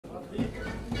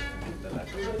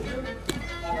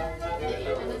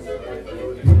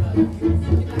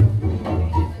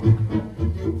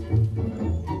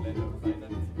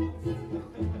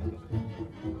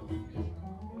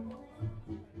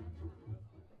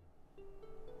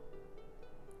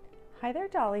Hi there,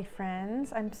 Dolly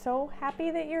friends. I'm so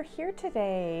happy that you're here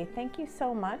today. Thank you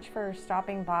so much for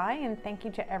stopping by, and thank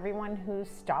you to everyone who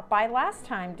stopped by last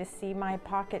time to see my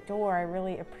pocket door. I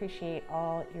really appreciate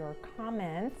all your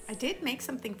comments. I did make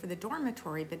something for the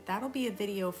dormitory, but that'll be a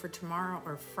video for tomorrow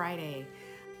or Friday.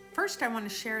 First, I want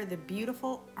to share the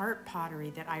beautiful art pottery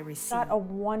that I received. Got a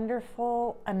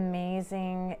wonderful,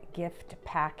 amazing gift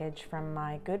package from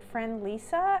my good friend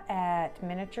Lisa at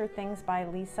Miniature Things by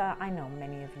Lisa. I know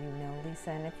many of you know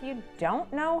Lisa, and if you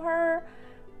don't know her,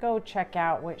 go check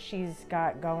out what she's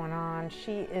got going on.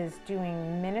 She is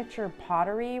doing miniature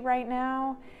pottery right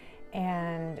now,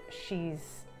 and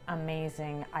she's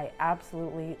amazing. I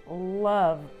absolutely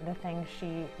love the things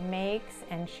she makes,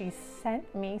 and she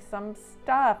sent me some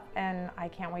stuff and I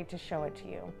can't wait to show it to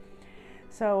you.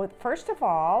 So first of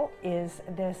all is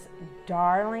this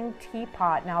darling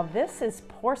teapot. Now this is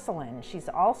porcelain. She's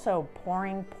also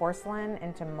pouring porcelain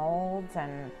into molds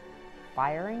and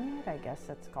firing it. I guess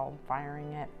it's called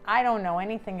firing it. I don't know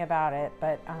anything about it,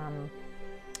 but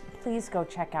please go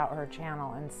check out her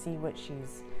channel and see what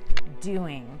she's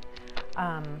doing.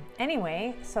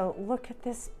 Anyway, so look at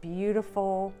this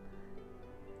beautiful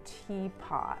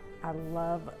teapot. I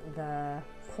love the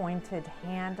pointed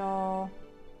handle.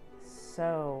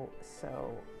 So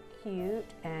cute.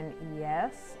 And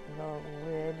yes, the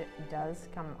lid does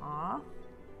come off.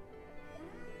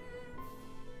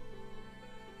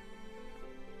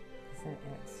 Isn't it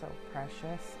so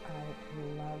precious?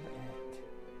 I love it.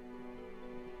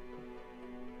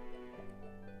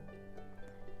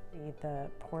 The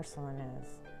porcelain is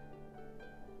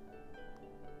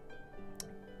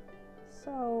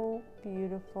so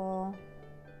beautiful.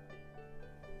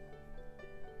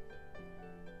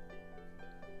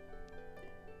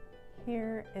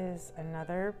 Here is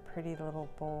another pretty little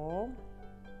bowl.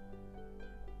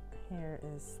 Here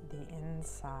is the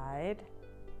inside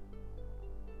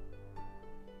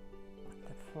with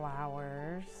the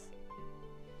flowers.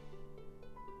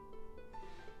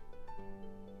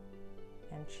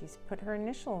 And she's put her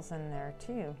initials in there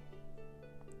too.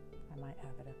 I might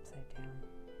have it upside down.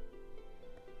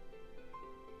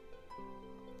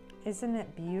 Isn't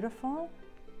it beautiful?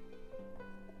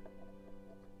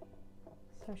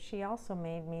 So she also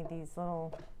made me these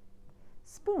little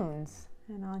spoons,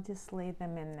 and I'll just lay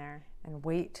them in there. And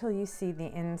wait till you see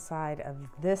the inside of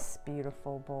this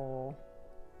beautiful bowl.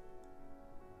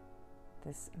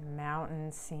 This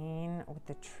mountain scene with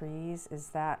the trees, is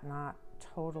that not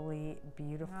totally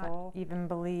beautiful? Not even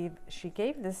believe she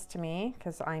gave this to me,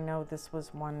 because I know this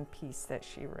was one piece that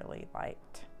she really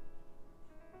liked.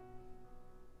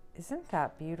 Isn't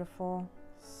that beautiful?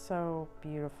 So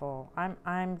beautiful.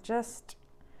 I'm just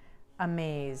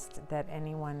amazed that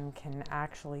anyone can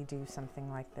actually do something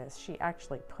like this. She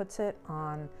actually puts it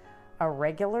on a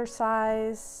regular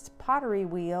sized pottery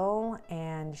wheel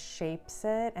and shapes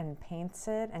it and paints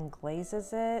it and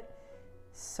glazes it.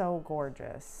 So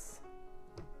gorgeous.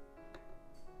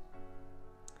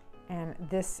 And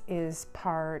this is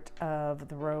part of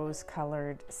the rose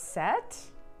colored set.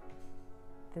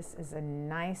 This is a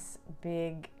nice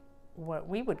big, what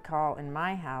we would call in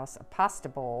my house, a pasta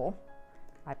bowl.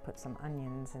 I put some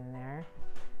onions in there.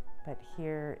 But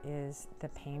here is the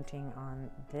painting on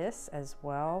this as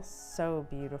well. So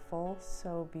beautiful,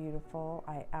 so beautiful.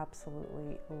 I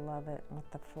absolutely love it with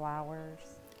the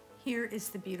flowers. Here is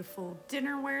the beautiful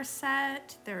dinnerware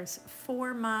set. There's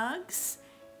 4 mugs,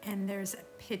 and there's a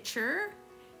pitcher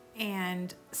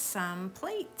and some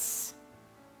plates.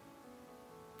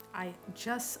 I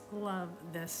just love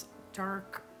this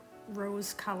dark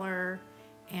rose color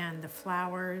and the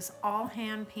flowers, all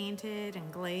hand painted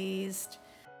and glazed.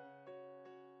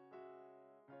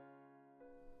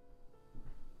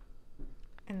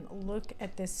 And look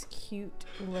at this cute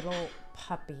little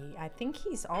puppy. I think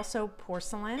he's also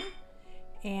porcelain,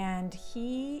 and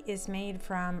he is made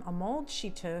from a mold she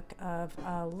took of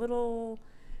a little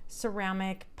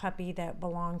ceramic puppy that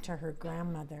belonged to her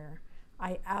grandmother.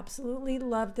 I absolutely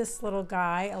love this little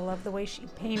guy. I love the way she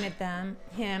painted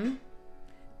him.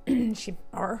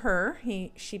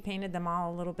 She painted them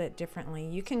all a little bit differently.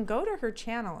 You can go to her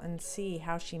channel and see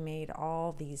how she made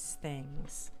all these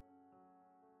things.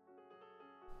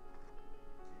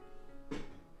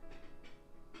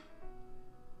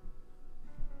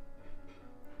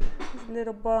 His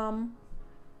little bum.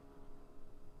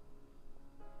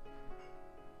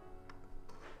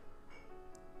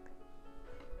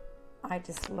 I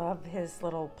just love his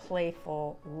little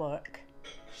playful look.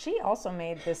 She also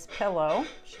made this pillow.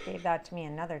 She gave that to me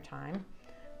another time.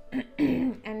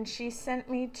 And she sent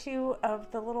me 2 of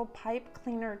the little pipe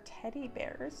cleaner teddy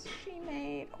bears she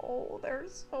made. Oh, they're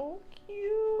so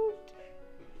cute.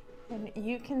 And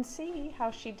you can see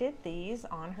how she did these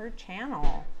on her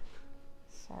channel.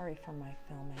 Sorry for my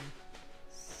filming.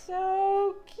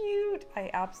 So cute. I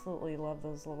absolutely love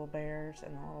those little bears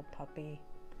and the little puppy.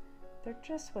 They're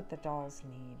just what the dolls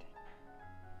need.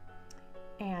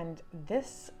 And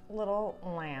this little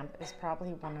lamp is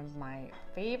probably one of my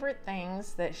favorite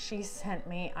things that she sent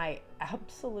me. I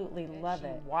absolutely love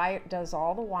it. She does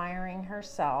all the wiring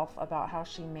herself about how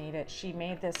she made it. She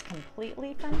made this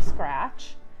completely from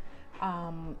scratch.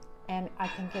 And I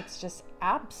think it's just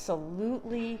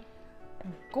absolutely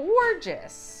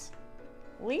gorgeous.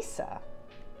 Lisa,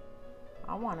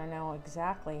 I want to know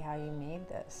exactly how you made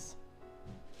this.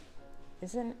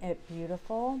 Isn't it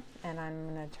beautiful? And I'm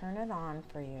going to turn it on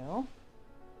for you.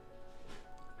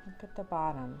 Look at the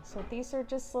bottom. So these are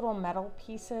just little metal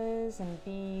pieces and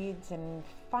beads and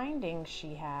findings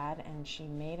she had, and she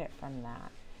made it from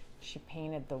that. She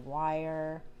painted the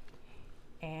wire.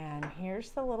 And here's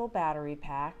the little battery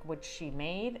pack, which she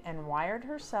made and wired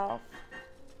herself.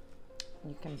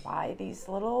 You can buy these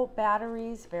little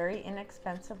batteries very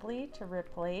inexpensively to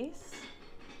replace.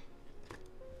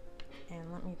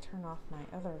 And let me turn off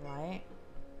my other light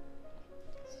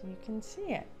so you can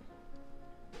see it.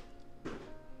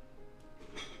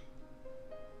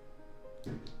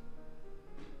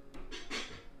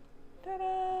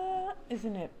 Ta-da!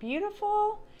 Isn't it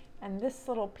beautiful? And this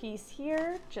little piece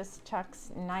here just tucks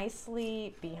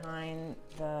nicely behind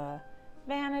the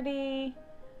vanity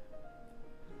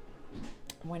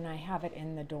when I have it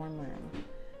in the dorm room.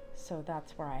 So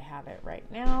that's where I have it right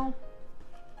now.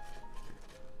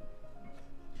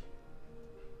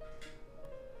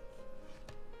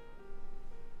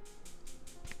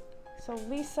 So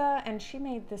Lisa, and she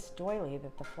made this doily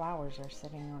that the flowers are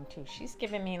sitting on too. She's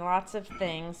given me lots of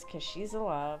things because she's a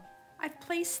love. I've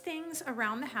placed things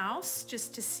around the house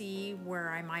just to see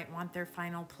where I might want their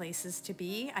final places to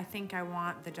be. I think I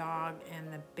want the dog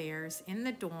and the bears in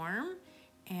the dorm,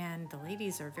 and the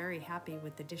ladies are very happy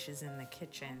with the dishes in the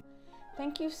kitchen.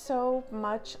 Thank you so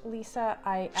much, Lisa.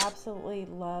 I absolutely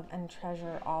love and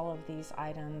treasure all of these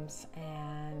items,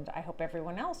 and I hope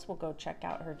everyone else will go check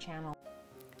out her channel.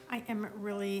 I am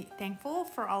really thankful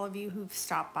for all of you who've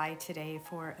stopped by today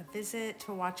for a visit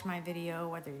to watch my video,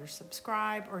 whether you're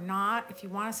subscribed or not. If you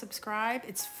want to subscribe,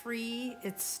 it's free.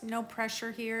 It's no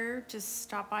pressure here. Just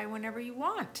stop by whenever you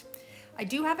want. I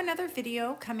do have another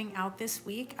video coming out this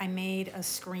week. I made a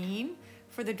screen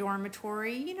for the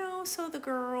dormitory, you know, so the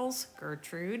girls,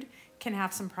 Gertrude, can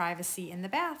have some privacy in the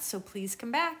bath. So please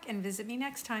come back and visit me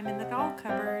next time in the doll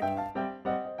cupboard.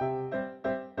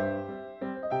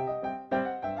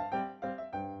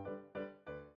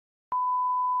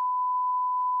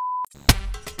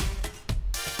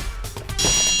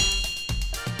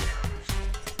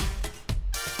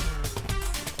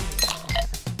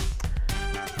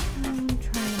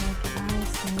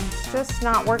 Just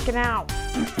not working out.